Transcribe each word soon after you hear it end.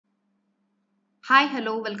Hi,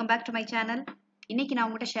 hello, welcome back to my channel. இன்னைக்கு நான்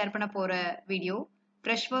உங்ககிட்ட ஷேர் பண்ண போற video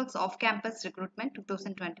Freshworks Off-Campus Recruitment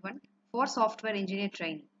 2021 for Software Engineer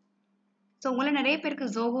Training. So உங்களை நிறைய பேருக்கு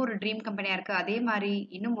Zoho ஒரு ட்ரீம் கம்பெனியா இருக்கு. அதே மாதிரி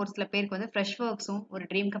இன்னும் ஒரு சில பேருக்கு வந்து Freshworksம் ஒரு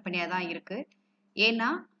ட்ரீம் கம்பெனியா தான் இருக்கு.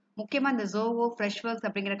 ஏன்னா முக்கியமா இந்த Zoho, Freshworks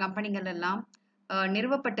அப்படிங்கிற கம்பெனிகள் எல்லாம்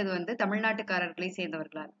நிறுவப்பட்டது வந்து தமிழ்நாட்டுக்காரர்களை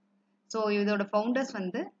சேர்ந்தவர்களால். ஸோ இதோட ஃபவுண்டர்ஸ்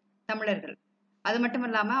வந்து தமிழர்கள். அது மட்டும்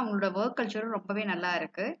இல்லாம அவங்களோட ஒர்க் கல்ச்சரும் ரொம்பவே நல்லா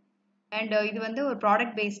இருக்கு. அண்ட் இது வந்து ஒரு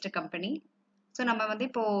ப்ராடக்ட் பேஸ்டு கம்பெனி. ஸோ நம்ம வந்து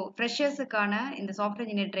இப்போ ஃப்ரெஷர்ஸுக்கான இந்த சாஃப்ட்வேர்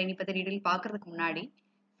இன்ஜினியர் ட்ரைனிங் பற்றி டீட்டெயில் பார்க்கறதுக்கு முன்னாடி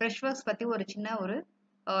ஃப்ரெஷ்வொர்க்ஸ் பற்றி ஒரு சின்ன ஒரு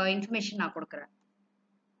இன்ஃபர்மேஷன் நான் கொடுக்குறேன்.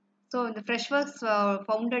 ஸோ இந்த ஃப்ரெஷ்வொர்க்ஸ்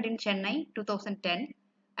founded in Chennai 2010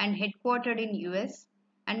 and head quartered in US.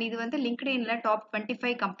 And இது வந்து லிங்க்டின்ல top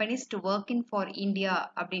 25 companies to work in for India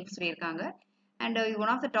அப்படின்னு சொல்லியிருக்காங்க. அண்ட் இது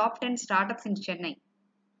one of the top 10 start ups in Chennai.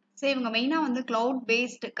 So இவங்க மெயினாக வந்து cloud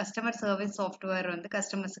based customer service software வந்து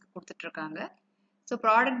கஸ்டமர்ஸுக்கு கொடுத்துட்டு இருக்காங்க. So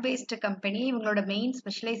product based company. இவங்களோட மெயின்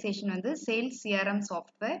ஸ்பெஷலைசேஷன் வந்து sales CRM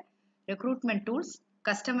software, recruitment tools,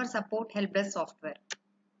 customer support, help desk software.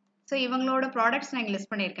 So இவங்களோட ப்ராடக்ட்ஸ் நான் இங்கே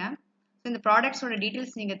லிஸ்ட் பண்ணியிருக்கேன். ஸோ இந்த ப்ராடக்ட்ஸோட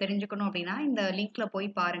டீட்டெயில்ஸ் நீங்கள் தெரிஞ்சுக்கணும் அப்படின்னா இந்த லிங்க்ல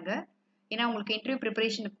போய் பாருங்க. ஏன்னா உங்களுக்கு இன்டர்வியூ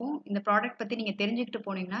ப்ரிப்பரேஷனுக்கும் இந்த ப்ராடக்ட் பற்றி நீங்கள் தெரிஞ்சுக்கிட்டு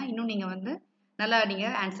போனீங்கன்னா இன்னும் நீங்கள் வந்து நல்லா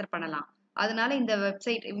நீங்கள் ஆன்சர் பண்ணலாம். அதனால இந்த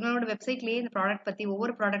வெப்சைட், இவங்களோட வெப்சைட்லேயே இந்த ப்ராடக்ட் பற்றி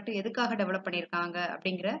ஒவ்வொரு ப்ராடக்ட்டும் எதுக்காக டெவலப் பண்ணியிருக்காங்க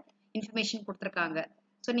அப்படிங்கிற இன்ஃபர்மேஷன் கொடுத்துருக்காங்க.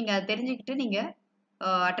 ஸோ நீங்கள் அதை தெரிஞ்சுக்கிட்டு நீங்கள்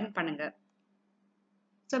அட்டென்ட் பண்ணுங்க.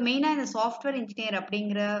 ஸோ மெயினாக இந்த சாஃப்ட்வேர் இன்ஜினியர்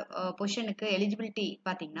அப்படிங்கிற பொசிஷனுக்கு எலிஜிபிலிட்டி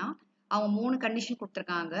பார்த்தீங்கன்னா அவங்க 3 கண்டிஷன்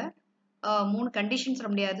கொடுத்துருக்காங்க. 3 கண்டிஷன்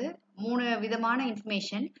சொல்ல முடியாது, 3 விதமான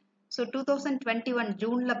இன்ஃபர்மேஷன். ஸோ 2021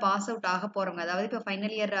 ஜூனில் பாஸ் அவுட் ஆக போகிறவங்க, அதாவது இப்போ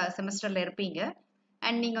ஃபைனல் இயர் செமஸ்டரில் இருப்பீங்க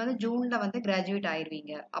அண்ட் நீங்கள் வந்து ஜூனில் வந்து கிராஜுவேட்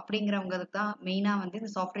ஆயிடுவீங்க அப்படிங்கிறவங்களுக்கு தான் மெயினாக வந்து இந்த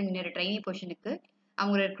சாஃப்ட்வேர் இன்ஜினியர் ட்ரைனிங் பொசிஷனுக்கு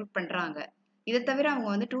அவங்க ரெக்ரூட் பண்ணுறாங்க. இதை தவிர அவங்க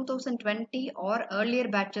வந்து 2020 ஆர் ஏர்லியர்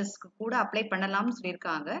பேட்சஸ்க்கு கூட அப்ளை பண்ணலாம்னு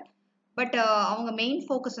சொல்லியிருக்காங்க. பட் அவங்க மெயின்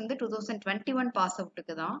ஃபோக்கஸ் வந்து 2021 பாஸ்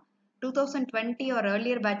அவுட்டுக்கு தான். 2020 ஆர்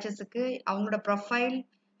ஏர்லியர் பேட்சஸுக்கு அவங்களோட ப்ரொஃபைல்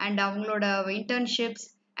அண்ட் அவங்களோட இன்டர்ன்ஷிப்ஸ்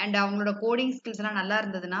அண்ட் அவங்களோட கோடிங் ஸ்கில்ஸ் எல்லாம் நல்லா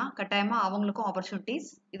இருந்ததுன்னா கட்டாயமாக அவங்களுக்கும் ஆப்பர்ச்சுனிட்டிஸ்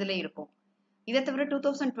இதில் இருக்கும். இதை தவிர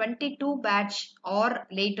 2022 பேட்ச் ஆர்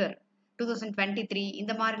லேட்டர் 2023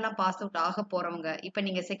 இந்த மாதிரிலாம் பாஸ் அவுட் ஆக போறவங்க, இப்போ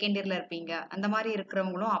நீங்க செகண்ட் இயர்ல இருப்பீங்க, அந்த மாதிரி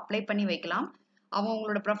இருக்கிறவங்களும் அப்ளை பண்ணி வைக்கலாம்.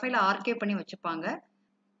 அவங்களோட ப்ரொஃபைலை ஆர்கேவ் பண்ணி வச்சுப்பாங்க.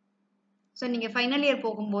 ஸோ நீங்க ஃபைனல் இயர்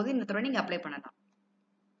போகும்போது இந்த தடவை நீங்க அப்ளை பண்ணலாம்.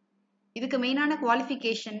 இதுக்கு மெயினான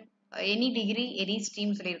qualification any degree any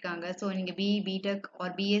stream சொல்லியிருக்காங்க. ஸோ நீங்க BE, BTech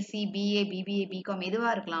R BSc, BA, BBA, BCom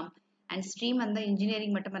எதுவாக இருக்கலாம். அண்ட் ஸ்ட்ரீம் வந்து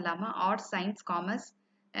இன்ஜினியரிங் மட்டும் இல்லாமல் ஆர்ட்ஸ், சயின்ஸ், காமர்ஸ்,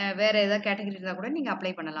 வேற ஏதாவது கேட்டகரி இருந்தால் கூட நீங்க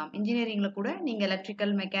அப்ளை பண்ணலாம். இன்ஜினியரிங்ல கூட நீங்க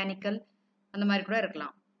எலக்ட்ரிக்கல், மெக்கானிக்கல் அந்த மாதிரி கூட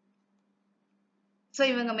இருக்கலாம். ஸோ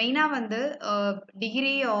இவங்க மெயினாக வந்து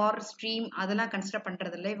டிகிரி ஆர் ஸ்ட்ரீம் அதெல்லாம் கன்சிடர்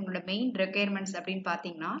பண்ணுறது இல்லை. இவங்களோட மெயின் ரெக்யர்மெண்ட்ஸ் அப்படின்னு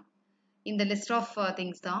பார்த்தீங்கன்னா இந்த லிஸ்ட் ஆஃப்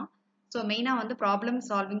திங்ஸ் தான். ஸோ மெயினாக வந்து ப்ராப்ளம்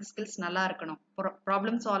சால்விங் ஸ்கில்ஸ் நல்லா இருக்கணும்.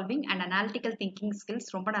 Problem solving and analytical thinking skills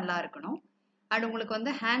ரொம்ப நல்லா இருக்கணும். அண்ட் உங்களுக்கு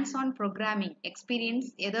வந்து ஹேண்ட்ஸ் ஆன் ப்ரோக்ராமிங் எக்ஸ்பீரியன்ஸ்,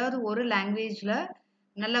 ஏதாவது ஒரு லாங்குவேஜில்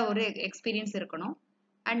நல்ல ஒரு எக்ஸ்பீரியன்ஸ் இருக்கணும்.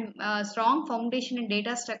 And strong foundation in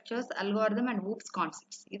data structures, algorithm and oops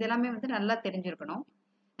concepts இதெல்லாமே வந்து நல்லா தெரிஞ்சிருக்கணும்.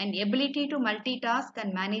 And ability to multi task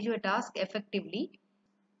and manage your task effectively.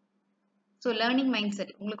 So learning mind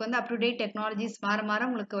set, உங்களுக்கு வந்து அப் டு டேட் டெக்னாலஜிஸ் மாற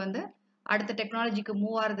உங்களுக்கு வந்து அடுத்த டெக்னாலஜிக்கு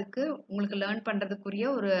மூவ் ஆகிறதுக்கு உங்களுக்கு லேர்ன் பண்ணுறதுக்குரிய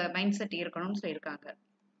ஒரு மைண்ட் செட் இருக்கணும்னு சொல்லியிருக்காங்க.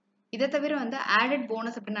 இதை தவிர வந்து ஆடட்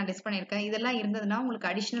போனஸ் அப்படின்னு நான் லிஸ்ட் பண்ணியிருக்கேன். இதெல்லாம் இருந்ததுன்னா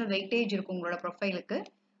உங்களுக்கு அடிஷ்னல் வெயிட்டேஜ் இருக்கும் உங்களோட ப்ரொஃபைலுக்கு.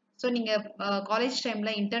 ஸோ நீங்கள் காலேஜ்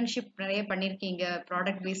டைமில் இன்டர்ன்ஷிப் நிறைய பண்ணியிருக்கீங்க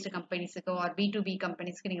ப்ராடக்ட் பேஸ்டு கம்பெனிஸுக்கு ஆர் B2B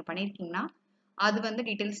கம்பெனிஸ்க்கு நீங்கள் பண்ணியிருக்கீங்கன்னா அது வந்து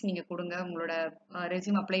டீட்டெயில்ஸ் நீங்கள் கொடுங்க உங்களோட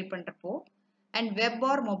ரெஸ்யூம் அப்ளை பண்ணுறப்போ. And web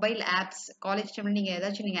R mobile apps, college டைமில் நீங்கள்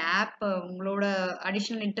ஏதாச்சும் நீங்கள் ஆப் உங்களோட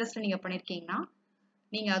அடிஷ்னல் இன்ட்ரெஸ்ட்டில் நீங்கள் பண்ணியிருக்கீங்கன்னா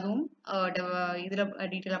நீங்கள் அதுவும் இதில்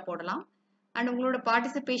டீட்டெயிலாக போடலாம். அண்ட் உங்களோட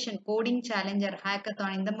பார்ட்டிசிபேஷன் கோடிங் சேலஞ்சர்,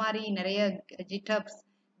 ஹேக்கத்தான் இந்த மாதிரி நிறைய ஜிட்ஹப்ஸ்,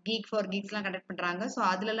 geeksforgeeksலாம் கண்டக்ட் பண்ணுறாங்க. ஸோ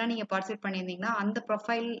அதுலலாம் நீங்கள் பார்ட்டிசிபேட் பண்ணியிருந்தீங்கன்னா அந்த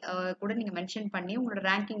ப்ரொஃபைல் கூட நீங்கள் மென்ஷன் பண்ணி உங்களோட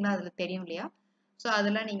ரேங்கிங்லாம் அதில் தெரியும் இல்லையா. ஸோ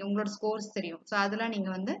அதெல்லாம் நீங்கள் உங்களோட ஸ்கோர்ஸ் தெரியும். ஸோ அதெல்லாம்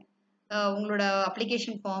நீங்கள் வந்து உங்களோட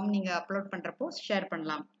அப்ளிகேஷன் ஃபார்ம் நீங்கள் அப்லோட் பண்ணுறப்போ ஷேர்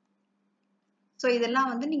பண்ணலாம். ஸோ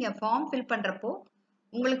இதெல்லாம் வந்து நீங்கள் ஃபார்ம் ஃபில் பண்ணுறப்போ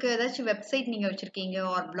உங்களுக்கு ஏதாச்சும் வெப்சைட் நீங்கள் வச்சுருக்கீங்க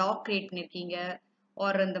ஆர் பிளாக் க்ரியேட் பண்ணியிருக்கீங்க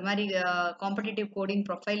ஆர் இந்த மாதிரி காம்படிட்டிவ் கோடிங்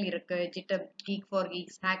ப்ரொஃபைல் இருக்கு, ஜிட்டப்,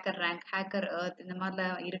 geeksforgeeks, hackerrank, hackerrank இந்த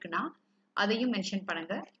மாதிரிலாம் இருக்குன்னா அதையும் மென்ஷன்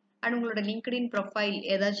பண்ணுங்க. அண்ட் உங்களோட லிங்க்டின் ப்ரொஃபைல்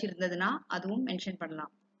ஏதாச்சும் இருந்ததுன்னா அதுவும் மென்ஷன்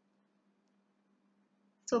பண்ணலாம்.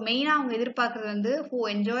 ஸோ மெயினாக அவங்க எதிர்பார்க்குறது வந்து who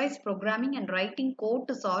enjoys programming and writing code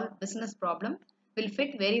to solve business problem will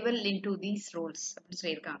fit very well into these roles அப்படின்னு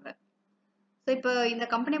சொல்லியிருக்காங்க. ஸோ இப்போ இந்த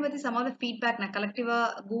கம்பெனியை பற்றி சம் ஆஃப் த ஃபீட்பேக் நான்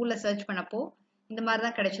கலெக்டிவாக கூகுளில் சர்ச் பண்ணப்போ இந்த மாதிரி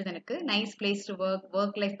தான் கிடைச்சது எனக்கு. Nice place to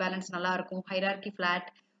work life balance நல்லா இருக்கும், hierarchy flat,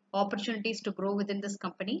 opportunities to grow with in this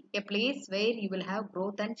company, a place where you will have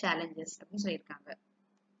growth and challenges அப்படின்னு சொல்லியிருக்காங்க.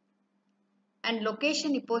 அண்ட்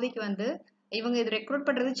லொகேஷன் இப்போதைக்கு வந்து இவங்க இது ரெக்ரூட்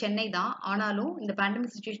பண்றது சென்னை தான். ஆனாலும் இந்த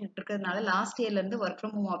பேண்டமிக் சுச்சுவேஷன் இருக்கிறதுனால லாஸ்ட் இயர்ல இருந்து work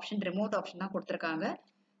from home option, remote option தான் கொடுத்துருக்காங்க.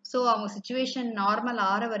 ஸோ அவங்க சுச்சுவேஷன் நார்மல்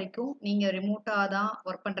ஆற வரைக்கும் நீங்க ரிமோட்டா தான்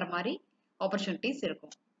ஒர்க் பண்ற மாதிரி ஆப்பர்ச்சுனிட்டிஸ்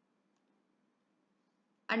இருக்கும்.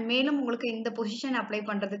 அண்ட் மேலும் உங்களுக்கு இந்த பொசிஷன் அப்ளை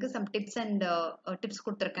பண்றதுக்கு சம் டிப்ஸ்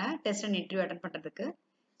கொடுத்துருக்கேன் டெஸ்ட் அண்ட் இன்டர்வியூ அட்டன் பண்றதுக்கு.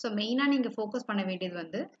 ஸோ மெயினா நீங்க ஃபோக்கஸ் பண்ண வேண்டியது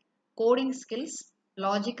வந்து coding skills,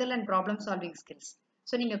 logical and problem solving skills.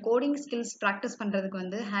 So நீங்க கோடிங் ஸ்கில்ஸ் ப்ராக்டிஸ் பண்றதுக்கு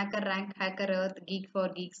வந்து ஹேக்கர்rank, ஹேக்கர்earth,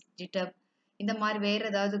 geeksforgeeks, ஜிட்டப் இந்த மாதிரி வேற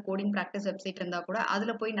ஏதாவது கோடிங் ப்ராக்டிஸ் வெப்சைட் இருந்தா கூட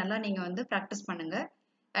அதுல போய் நல்லா நீங்க வந்து ப்ராக்டிஸ் பண்ணுங்க.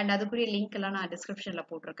 அண்ட் அதுக்குரிய லிங்க் எல்லாம் நான் டிஸ்கிரிப்ஷன்ல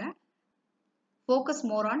போட்டிருக்கேன். Focus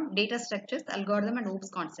more on data structures, algorithm and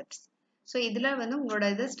oops concepts. So இதுல வந்து உங்களோட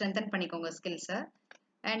இதை ஸ்ட்ரென்தன் பண்ணிக்கோங்க ஸ்கில்ஸை.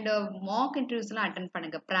 அண்ட் மாக் இன்டர்வியூஸ் எல்லாம் அட்டன்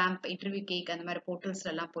பண்ணுங்க. பிராம்ப், இன்டர்வியூ கேக் அந்த மாதிரி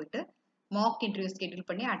போர்ட்டல்ஸ்ல எல்லாம் போயிட்டு மாக் இன்டர்வியூ ஸ்கெடியூல்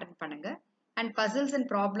பண்ணி அட்டன் பண்ணுங்க. அண்ட் பசில்ஸ் அண்ட்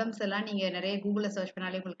ப்ராப்ளம்ஸ் எல்லாம் நீங்க நிறைய கூகுள்ல சர்ச்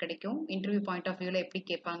பண்ணாலே உங்களுக்கு கிடைக்கும். இன்டர்வியூ பாயிண்ட் ஆஃப் வியூல எப்படி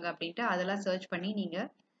கேட்பாங்க அப்படின்ட்டு அதெல்லாம் சர்ச் பண்ணி நீங்க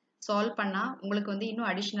சால்வ் பண்ணா உங்களுக்கு வந்து இன்னும்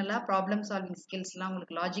அடிஷ்னலா ப்ராப்ளம் சால்விங் ஸ்கில்ஸ் எல்லாம்,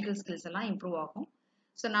 உங்களுக்கு லாஜிக்கல் ஸ்கில்ஸ் எல்லாம் இம்ப்ரூவ் ஆகும்.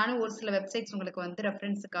 ஸோ நானும் ஒரு சில வெப்சைட்ஸ் உங்களுக்கு வந்து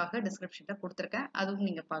ரெஃபரன்ஸுக்காக டிஸ்கிரிப்ஷன்ல கொடுத்துருக்கேன், அதுவும்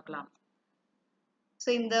நீங்க பார்க்கலாம். ஸோ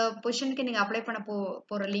இந்த பொசிஷனுக்கு நீங்க அப்ளை பண்ண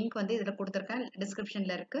போற லிங்க் வந்து இதுல கொடுத்துருக்கேன்,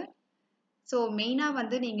 டிஸ்கிரிப்ஷன்ல இருக்கு. ஸோ மெயினாக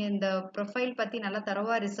வந்து நீங்கள் இந்த ப்ரொஃபைல் பற்றி நல்லா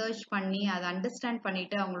தரவாக ரிசர்ச் பண்ணி அதை அண்டர்ஸ்டாண்ட்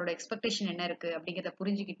பண்ணிட்டு அவங்களோட எக்ஸ்பெக்டேஷன் என்ன இருக்குது அப்படிங்கிறத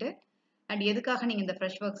புரிஞ்சுக்கிட்டு அண்ட் எதுக்காக நீங்கள் இந்த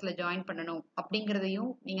ஃப்ரெஷ்வொர்க்ஸில் ஜாயின் பண்ணணும்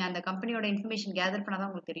அப்படிங்கிறதையும் நீங்கள் அந்த கம்பெனியோட இன்ஃபர்மேஷன் கேதர் பண்ணால் தான்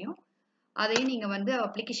உங்களுக்கு தெரியும். அதையும் நீங்கள் வந்து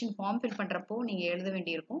அப்ளிகேஷன் ஃபார்ம் ஃபில் பண்ணுறப்போ நீங்கள் எழுத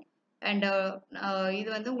வேண்டியிருக்கும். அண்ட் இது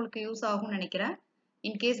வந்து உங்களுக்கு யூஸ் ஆகும்னு நினைக்கிறேன்.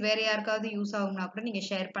 இன்கேஸ் வேறு யாருக்காவது யூஸ் ஆகும்னா கூட நீங்கள்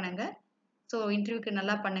ஷேர் பண்ணுங்கள். ஸோ இன்டர்வியூக்கு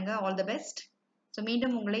நல்லா பண்ணுங்கள். All the best. ஸோ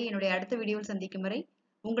மீண்டும் உங்களை என்னுடைய அடுத்த வீடியோவில் சந்திக்கும் வரை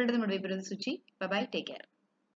உங்களிடம் விடைபெறுவது Suchi. By by, take care.